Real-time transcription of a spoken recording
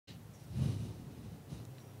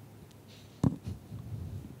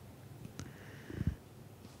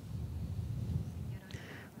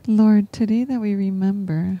Lord, today that we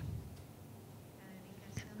remember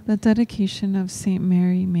the dedication of St.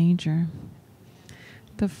 Mary Major,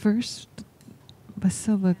 the first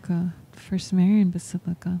basilica, first Marian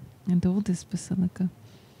basilica, and the oldest basilica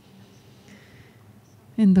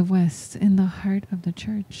in the West, in the heart of the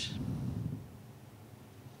church.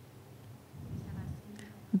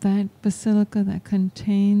 That basilica that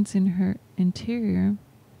contains in her interior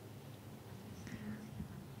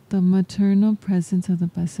the maternal presence of the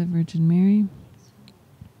Blessed Virgin Mary,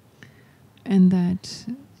 and that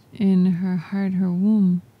in her heart, her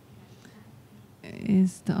womb,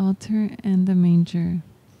 is the altar and the manger,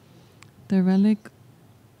 the relic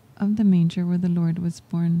of the manger where the Lord was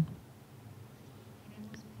born.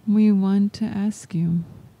 We want to ask you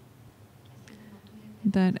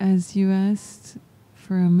that as you asked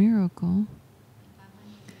for a miracle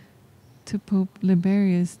to Pope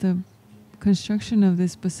Liberius, the construction of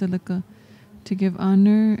this basilica to give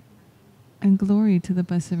honor and glory to the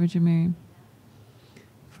Blessed Virgin Mary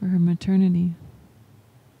for her maternity,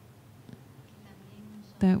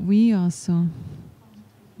 that we also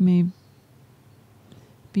may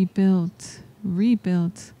be built,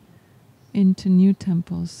 rebuilt into new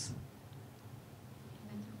temples,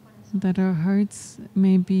 that our hearts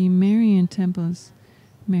may be Marian temples,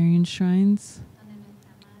 Marian shrines,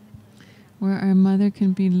 where our Mother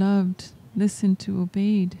can be loved, listened to,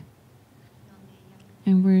 obeyed,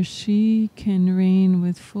 and where she can reign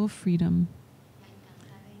with full freedom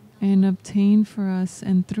and obtain for us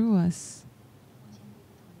and through us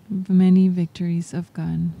many victories of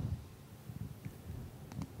God.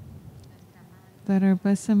 That our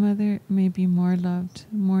Blessed Mother may be more loved,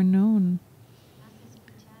 more known,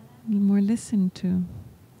 more listened to,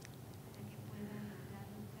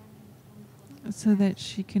 so that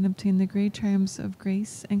she can obtain the great triumphs of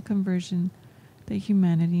grace and conversion that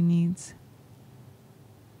humanity needs.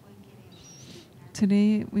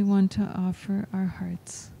 Today we want to offer our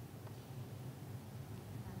hearts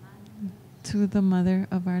to the Mother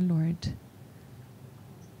of our Lord,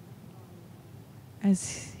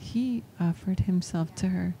 as He offered Himself to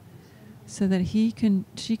her, so that she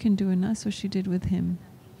can do in us what she did with Him.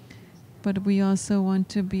 But we also want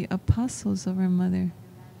to be apostles of our Mother,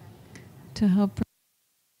 to help her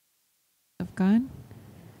of God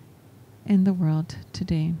in the world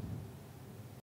today.